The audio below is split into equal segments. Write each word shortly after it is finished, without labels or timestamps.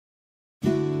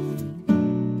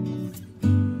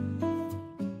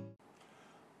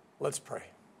Let's pray.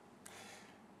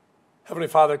 Heavenly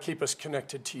Father, keep us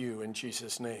connected to you in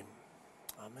Jesus' name.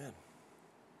 Amen.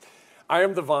 I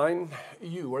am the vine,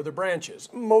 you are the branches.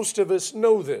 Most of us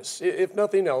know this. If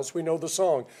nothing else, we know the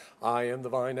song, I am the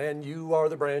vine and you are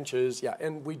the branches. Yeah,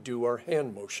 and we do our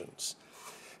hand motions.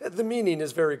 The meaning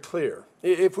is very clear.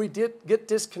 If we get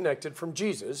disconnected from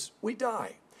Jesus, we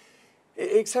die.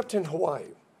 Except in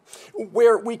Hawaii,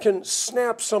 where we can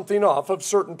snap something off of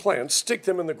certain plants, stick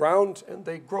them in the ground, and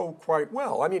they grow quite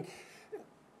well. I mean,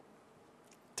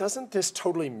 doesn't this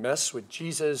totally mess with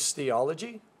Jesus'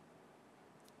 theology?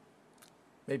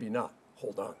 Maybe not.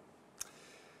 Hold on.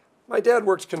 My dad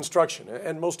works construction,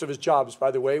 and most of his jobs,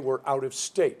 by the way, were out of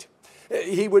state.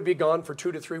 He would be gone for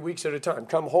 2 to 3 weeks at a time,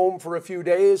 come home for a few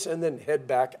days, and then head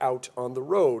back out on the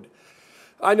road.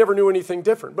 I never knew anything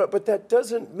different, but that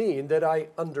doesn't mean that I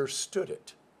understood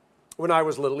it. When I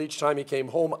was little, each time he came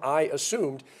home, I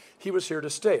assumed he was here to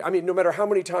stay. I mean, no matter how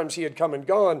many times he had come and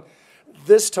gone,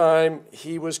 this time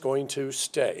he was going to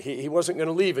stay. He wasn't going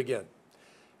to leave again.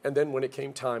 And then when it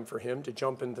came time for him to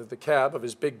jump into the cab of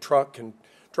his big truck and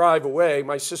drive away,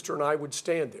 my sister and I would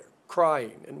stand there,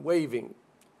 crying and waving.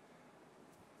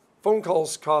 Phone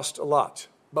calls cost a lot,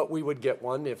 but we would get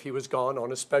one if he was gone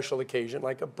on a special occasion,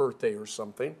 like a birthday or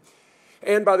something.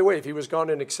 And by the way, if he was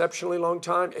gone an exceptionally long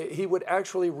time, he would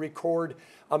actually record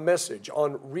a message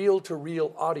on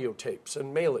reel-to-reel audio tapes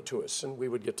and mail it to us, and we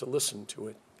would get to listen to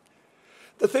it.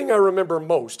 The thing I remember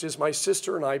most is my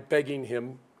sister and I begging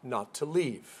him not to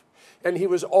leave. And he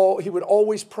would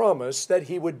always promise that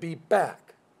he would be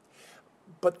back.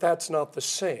 But that's not the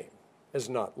same as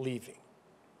not leaving.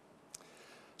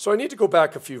 So I need to go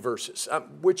back a few verses,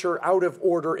 which are out of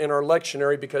order in our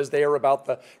lectionary because they are about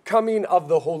the coming of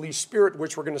the Holy Spirit,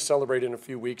 which we're going to celebrate in a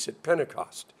few weeks at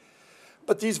Pentecost.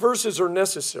 But these verses are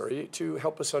necessary to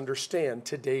help us understand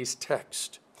today's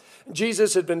text.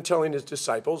 Jesus had been telling his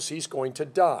disciples he's going to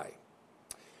die.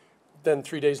 Then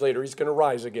 3 days later, he's going to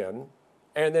rise again.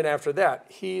 And then after that,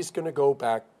 he's going to go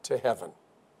back to heaven.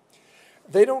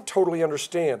 They don't totally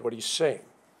understand what he's saying,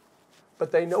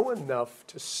 but they know enough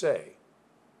to say,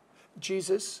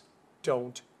 Jesus,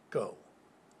 don't go.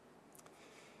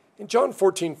 In John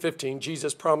 14:15,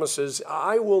 Jesus promises,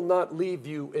 I will not leave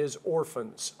you as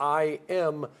orphans. I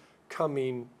am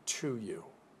coming to you.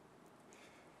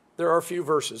 There are a few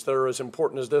verses that are as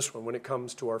important as this one when it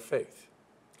comes to our faith.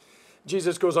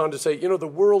 Jesus goes on to say, the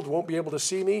world won't be able to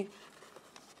see me,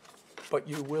 but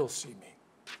you will see me.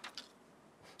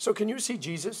 So can you see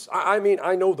Jesus? I mean,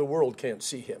 I know the world can't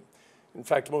see him. In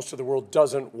fact, most of the world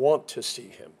doesn't want to see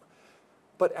him.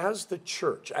 But as the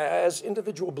church, as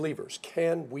individual believers,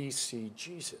 can we see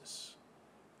Jesus?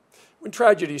 When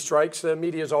tragedy strikes, the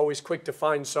media is always quick to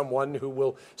find someone who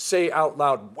will say out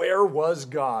loud, where was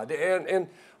God? And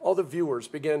all the viewers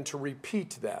began to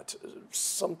repeat that,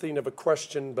 something of a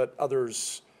question, but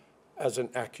others as an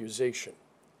accusation.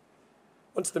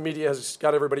 Once the media has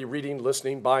got everybody reading,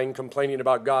 listening, buying, complaining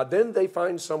about God, then they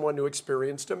find someone who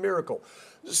experienced a miracle,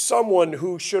 someone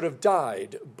who should have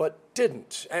died but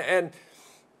didn't. And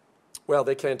well,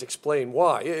 they can't explain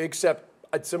why, except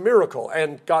it's a miracle,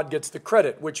 and God gets the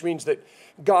credit, which means that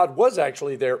God was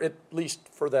actually there, at least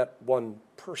for that one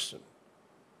person.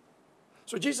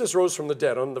 So Jesus rose from the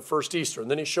dead on the first Easter,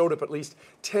 and then he showed up at least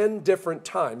 10 different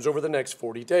times over the next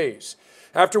 40 days,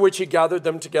 after which he gathered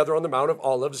them together on the Mount of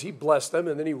Olives, he blessed them,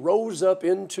 and then he rose up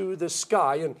into the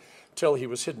sky until he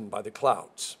was hidden by the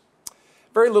clouds.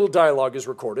 Very little dialogue is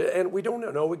recorded, and we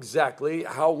don't know exactly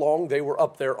how long they were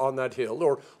up there on that hill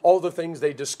or all the things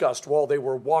they discussed while they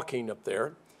were walking up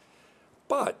there.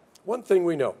 But one thing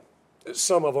we know,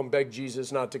 some of them begged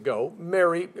Jesus not to go.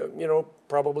 Mary,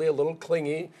 probably a little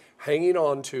clingy, hanging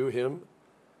on to him.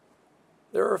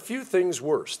 There are a few things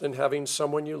worse than having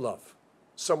someone you love,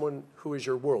 someone who is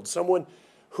your world, someone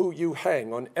who you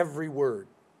hang on every word,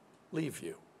 leave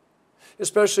you,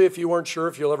 especially if you aren't sure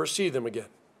if you'll ever see them again.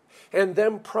 And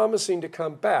them promising to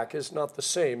come back is not the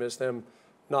same as them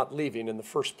not leaving in the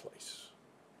first place.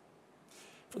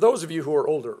 For those of you who are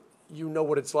older, you know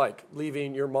what it's like,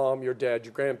 leaving your mom, your dad,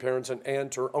 your grandparents, an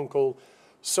aunt or uncle,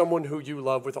 someone who you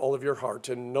love with all of your heart,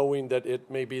 and knowing that it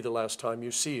may be the last time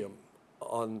you see them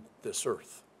on this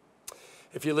earth.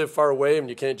 If you live far away and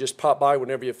you can't just pop by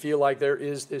whenever you feel like, there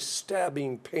is this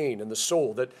stabbing pain in the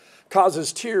soul that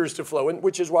causes tears to flow, and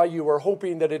which is why you are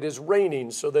hoping that it is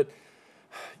raining so that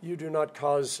you do not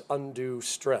cause undue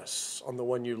stress on the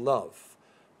one you love,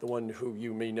 the one who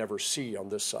you may never see on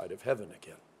this side of heaven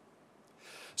again.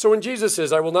 So when Jesus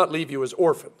says, I will not leave you as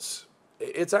orphans,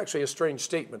 it's actually a strange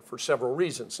statement for several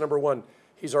reasons. Number one,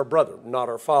 He's our brother, not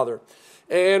our father.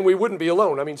 And we wouldn't be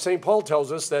alone. I mean, St. Paul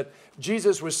tells us that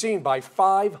Jesus was seen by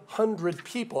 500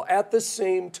 people at the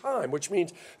same time, which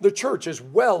means the church is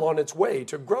well on its way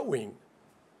to growing.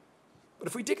 But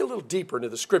if we dig a little deeper into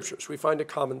the scriptures, we find a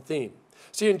common theme.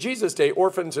 See, in Jesus' day,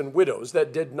 orphans and widows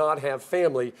that did not have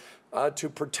family to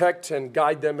protect and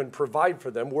guide them and provide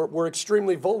for them were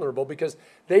extremely vulnerable because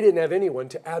they didn't have anyone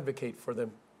to advocate for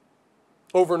them.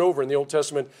 Over and over in the Old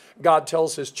Testament, God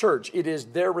tells his church it is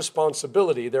their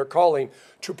responsibility, their calling,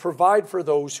 to provide for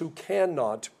those who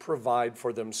cannot provide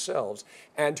for themselves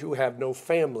and who have no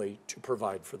family to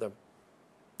provide for them.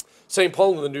 St.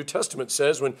 Paul in the New Testament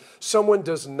says when someone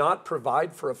does not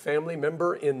provide for a family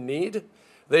member in need,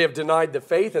 they have denied the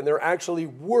faith and they're actually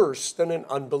worse than an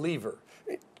unbeliever.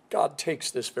 God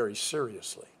takes this very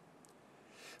seriously.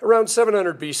 Around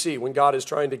 700 BC, when God is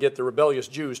trying to get the rebellious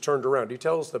Jews turned around, he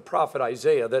tells the prophet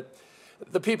Isaiah that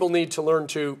the people need to learn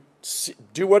to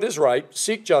do what is right,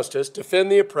 seek justice,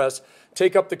 defend the oppressed,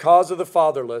 take up the cause of the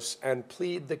fatherless, and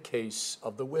plead the case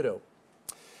of the widow.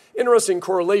 Interesting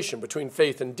correlation between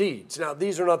faith and deeds. Now,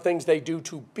 these are not things they do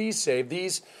to be saved.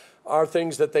 These are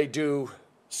things that they do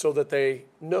so that they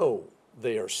know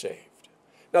they are saved.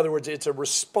 In other words, it's a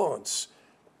response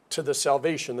to the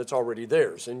salvation that's already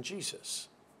theirs in Jesus.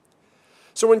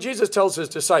 So when Jesus tells his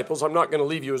disciples, I'm not going to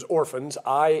leave you as orphans,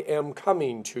 I am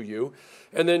coming to you,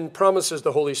 and then promises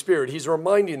the Holy Spirit, he's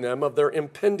reminding them of their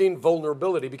impending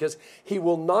vulnerability because he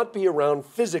will not be around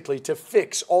physically to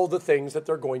fix all the things that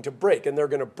they're going to break, and they're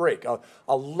going to break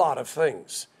a lot of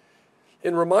things.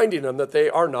 In reminding them that they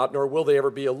are not, nor will they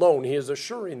ever be alone, he is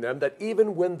assuring them that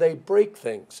even when they break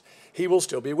things, he will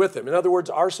still be with them. In other words,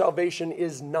 our salvation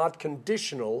is not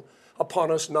conditional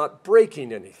upon us not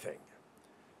breaking anything.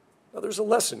 Now, there's a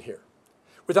lesson here.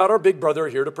 Without our big brother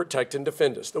here to protect and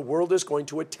defend us, the world is going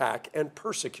to attack and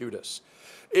persecute us.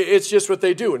 It's just what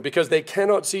they do. And because they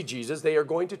cannot see Jesus, they are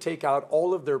going to take out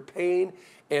all of their pain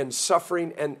and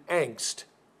suffering and angst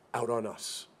out on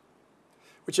us.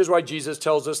 Which is why Jesus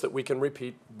tells us that we can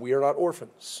repeat, we are not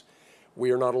orphans.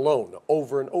 We are not alone,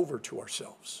 over and over to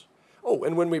ourselves. Oh,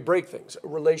 and when we break things,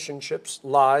 relationships,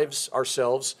 lives,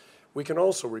 ourselves, we can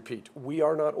also repeat, we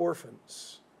are not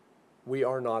orphans. We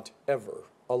are not ever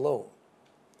alone.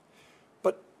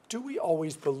 But do we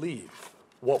always believe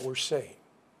what we're saying?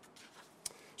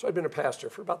 So I'd been a pastor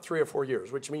for about 3 or 4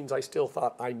 years, which means I still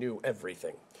thought I knew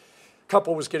everything.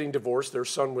 Couple was getting divorced, their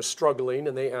son was struggling,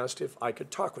 and they asked if I could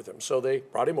talk with him. So they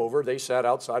brought him over, they sat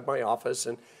outside my office,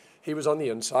 and he was on the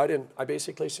inside, and I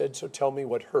basically said, so tell me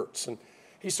what hurts. And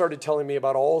he started telling me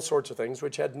about all sorts of things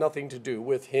which had nothing to do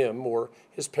with him or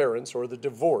his parents or the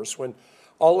divorce, when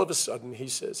all of a sudden, he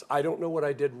says, I don't know what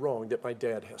I did wrong that my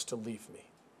dad has to leave me.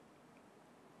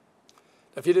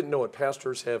 Now, if you didn't know it,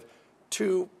 pastors have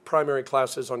 2 primary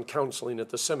classes on counseling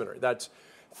at the seminary. That's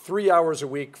 3 hours a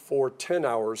week for 10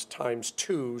 hours times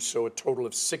 2, so a total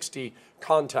of 60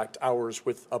 contact hours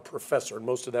with a professor. And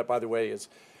most of that, by the way, is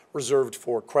reserved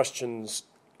for questions,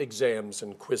 exams,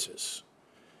 and quizzes.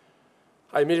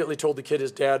 I immediately told the kid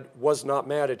his dad was not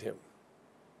mad at him.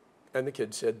 And the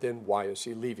kid said, then why is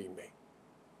he leaving me?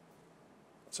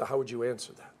 So how would you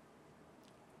answer that?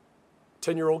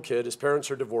 10-year-old kid, his parents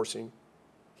are divorcing.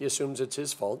 He assumes it's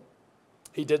his fault.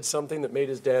 He did something that made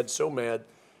his dad so mad,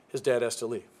 his dad has to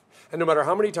leave. And no matter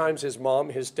how many times his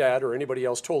mom, his dad, or anybody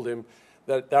else told him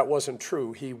that that wasn't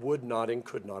true, he would not and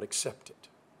could not accept it.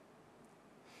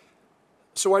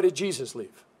 So why did Jesus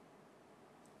leave?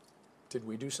 Did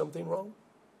we do something wrong?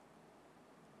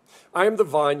 I am the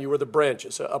vine, you are the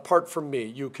branches. Apart from me,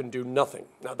 you can do nothing.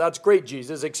 Now, that's great,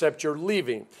 Jesus, except you're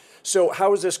leaving. So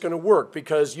how is this going to work?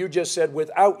 Because you just said,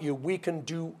 without you, we can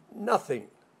do nothing.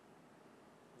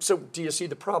 So do you see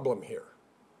the problem here?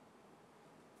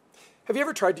 Have you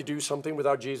ever tried to do something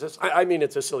without Jesus? I mean,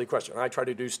 it's a silly question. I try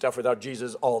to do stuff without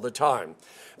Jesus all the time.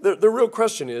 The real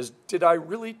question is, did I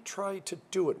really try to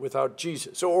do it without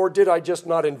Jesus? Or did I just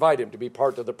not invite him to be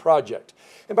part of the project?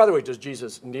 And by the way, does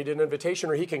Jesus need an invitation,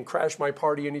 or he can crash my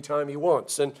party anytime he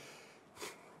wants? And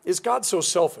is God so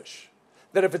selfish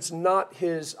that if it's not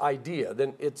his idea,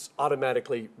 then it's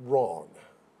automatically wrong?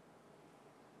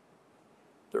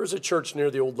 There is a church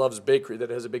near the old Love's Bakery that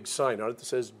has a big sign on it that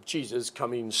says, Jesus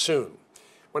coming soon.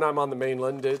 When I'm on the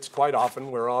mainland, it's quite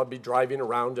often where I'll be driving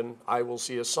around and I will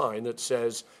see a sign that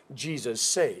says, Jesus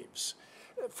saves.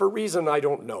 For a reason I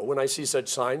don't know, when I see such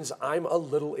signs, I'm a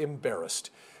little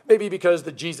embarrassed. Maybe because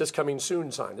the Jesus coming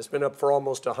soon sign has been up for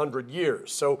almost 100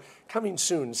 years. So coming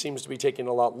soon seems to be taking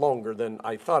a lot longer than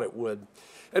I thought it would.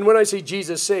 And when I see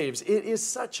Jesus saves, it is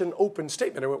such an open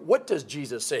statement. I went, what does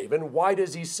Jesus save and why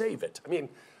does he save it? I mean,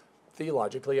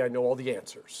 theologically, I know all the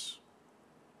answers.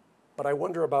 but I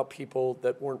wonder about people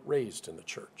that weren't raised in the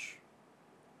church.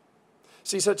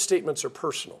 See, such statements are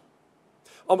personal.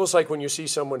 Almost like when you see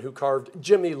someone who carved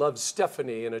 "Jimmy loves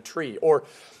Stephanie" in a tree, or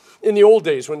in the old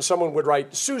days when someone would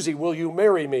write, "Susie, will you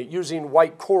marry me?" using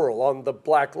white coral on the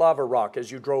black lava rock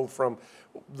as you drove from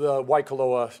the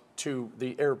Waikoloa to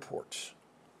the airport.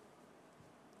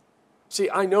 See,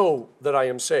 I know that I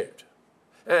am saved.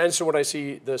 And so when I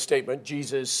see the statement,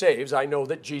 "Jesus saves," I know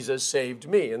that Jesus saved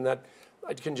me, and that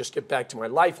I can just get back to my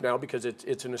life now because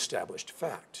it's an established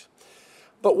fact.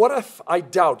 But what if I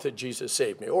doubt that Jesus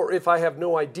saved me, or if I have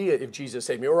no idea if Jesus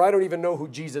saved me, or I don't even know who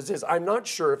Jesus is? I'm not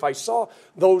sure if I saw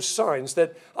those signs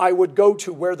that I would go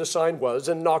to where the sign was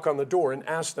and knock on the door and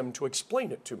ask them to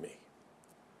explain it to me.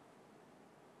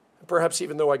 Perhaps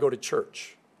even though I go to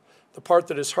church, the part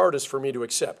that is hardest for me to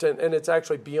accept, and it's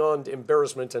actually beyond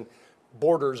embarrassment and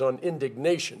borders on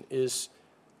indignation, is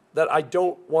that I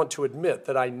don't want to admit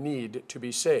that I need to be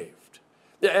saved.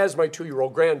 As my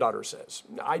 2-year-old granddaughter says,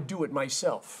 I do it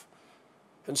myself.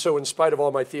 And so in spite of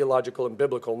all my theological and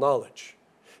biblical knowledge,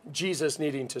 Jesus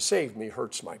needing to save me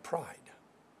hurts my pride.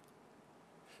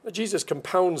 Now, Jesus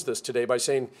compounds this today by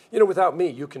saying, without me,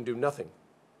 you can do nothing.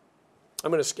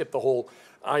 I'm going to skip the whole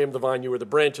 "I am the vine, you are the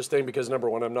branches" thing because, number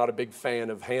one, I'm not a big fan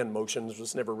of hand motions.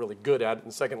 Was never really good at it.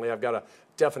 And secondly, I've got a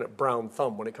definite brown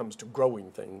thumb when it comes to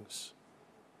growing things.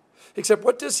 Except,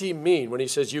 what does he mean when he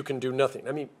says you can do nothing?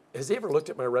 I mean, has he ever looked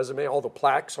at my resume, all the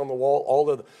plaques on the wall, all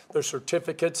of the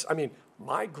certificates? I mean,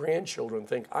 my grandchildren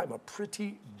think I'm a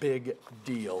pretty big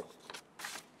deal.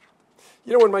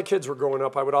 When my kids were growing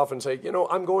up, I would often say,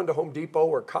 I'm going to Home Depot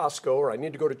or Costco, or I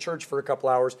need to go to church for a couple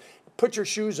hours. Put your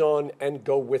shoes on and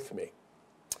go with me.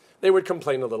 They would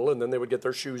complain a little, and then they would get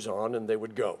their shoes on, and they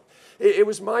would go. It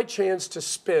was my chance to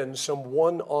spend some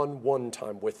one-on-one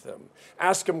time with them,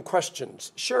 ask them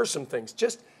questions, share some things,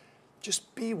 just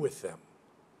be with them.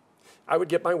 I would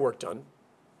get my work done,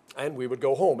 and we would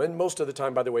go home. And most of the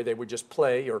time, by the way, they would just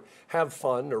play or have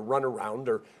fun or run around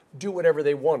or do whatever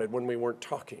they wanted when we weren't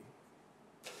talking.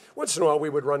 Once in a while, we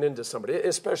would run into somebody,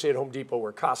 especially at Home Depot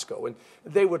or Costco, and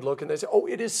they would look and they'd say, "Oh,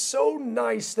 it is so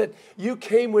nice that you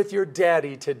came with your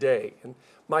daddy today." And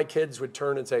my kids would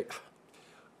turn and say,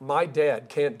 "My dad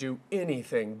can't do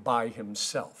anything by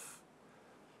himself."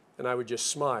 And I would just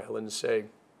smile and say,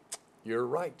 "You're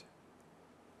right."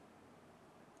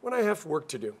 When I have work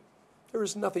to do, there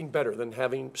is nothing better than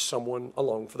having someone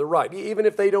along for the ride. Even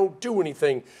if they don't do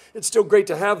anything, it's still great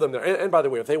to have them there. And by the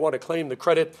way, if they want to claim the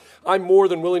credit, I'm more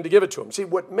than willing to give it to them. See,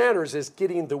 what matters is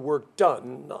getting the work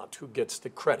done, not who gets the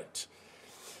credit.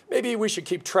 Maybe we should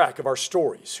keep track of our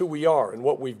stories, who we are and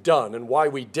what we've done and why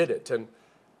we did it and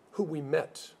who we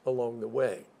met along the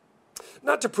way.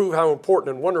 Not to prove how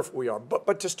important and wonderful we are,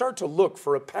 but to start to look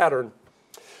for a pattern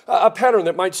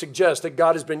that might suggest that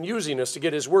God has been using us to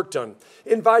get his work done,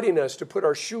 inviting us to put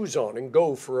our shoes on and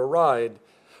go for a ride.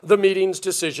 The meetings,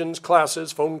 decisions,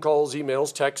 classes, phone calls,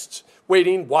 emails, texts,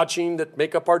 waiting, watching that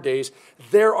make up our days.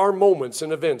 There are moments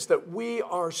and events that we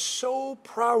are so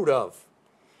proud of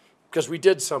because we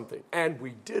did something, and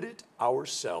we did it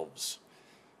ourselves.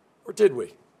 Or did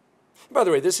we? By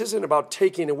the way, this isn't about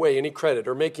taking away any credit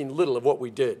or making little of what we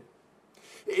did.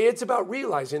 It's about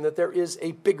realizing that there is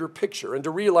a bigger picture and to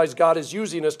realize God is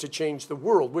using us to change the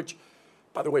world, which,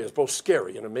 by the way, is both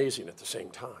scary and amazing at the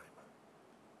same time.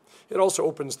 It also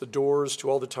opens the doors to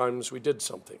all the times we did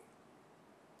something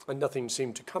and nothing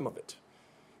seemed to come of it.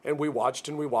 And we watched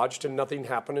and nothing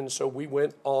happened, and so we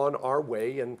went on our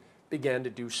way and began to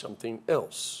do something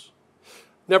else.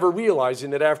 Never realizing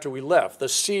that after we left, the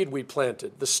seed we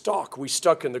planted, the stalk we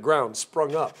stuck in the ground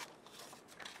sprung up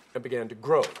and began to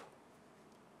grow.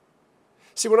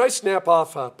 See, when I snap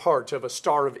off a part of a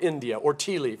Star of India or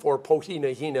tea leaf or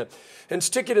Pothina Hina and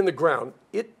stick it in the ground,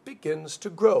 it begins to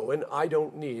grow, and I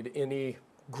don't need any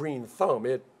green thumb.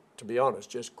 It, to be honest,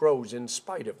 just grows in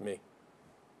spite of me.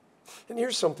 And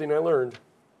here's something I learned.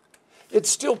 It's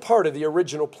still part of the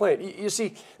original plant. You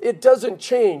see, it doesn't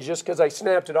change just because I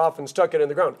snapped it off and stuck it in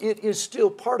the ground. It is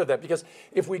still part of that, because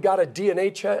if we got a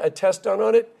DNA test done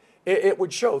on it, it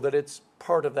would show that it's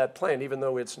part of that plant, even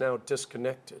though it's now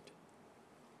disconnected.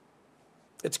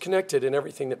 It's connected in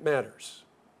everything that matters.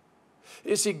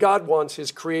 You see, God wants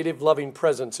his creative, loving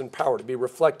presence and power to be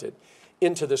reflected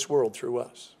into this world through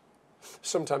us.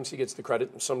 Sometimes he gets the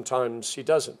credit, and sometimes he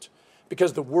doesn't,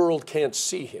 because the world can't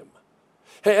see him.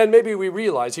 And maybe we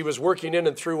realize he was working in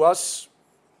and through us.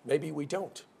 Maybe we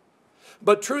don't.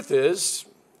 But truth is,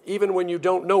 even when you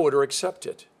don't know it or accept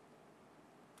it,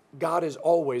 God is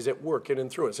always at work in and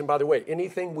through us. And by the way,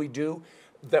 anything we do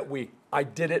I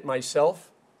did it myself,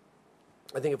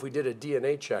 I think if we did a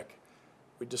DNA check,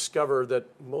 we discover that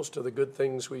most of the good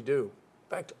things we do,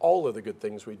 in fact, all of the good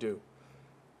things we do,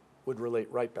 would relate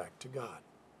right back to God.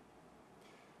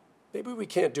 Maybe we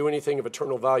can't do anything of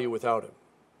eternal value without him,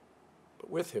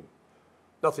 but with him,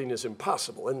 nothing is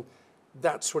impossible. And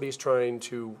that's what he's trying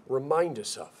to remind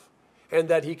us of, and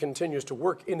that he continues to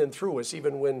work in and through us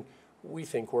even when we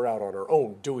think we're out on our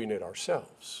own doing it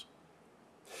ourselves.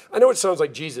 I know it sounds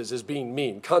like Jesus is being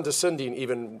mean, condescending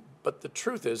even, but the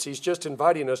truth is he's just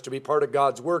inviting us to be part of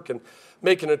God's work and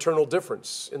make an eternal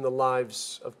difference in the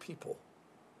lives of people.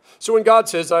 So when God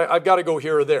says, I've got to go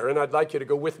here or there, and I'd like you to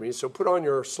go with me, so put on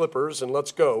your slippers and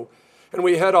let's go, and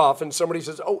we head off, and somebody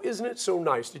says, oh, isn't it so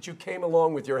nice that you came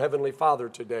along with your Heavenly Father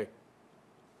today?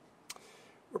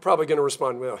 We're probably going to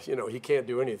respond, well, he can't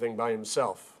do anything by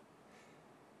himself.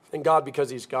 And God, because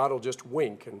he's God, will just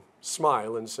wink and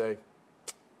smile and say,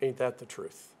 ain't that the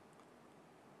truth?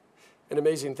 And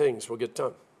amazing things will get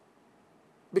done,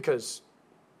 because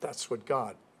that's what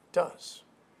God does.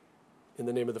 In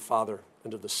the name of the Father,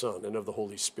 and of the Son, and of the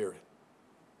Holy Spirit.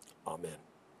 Amen.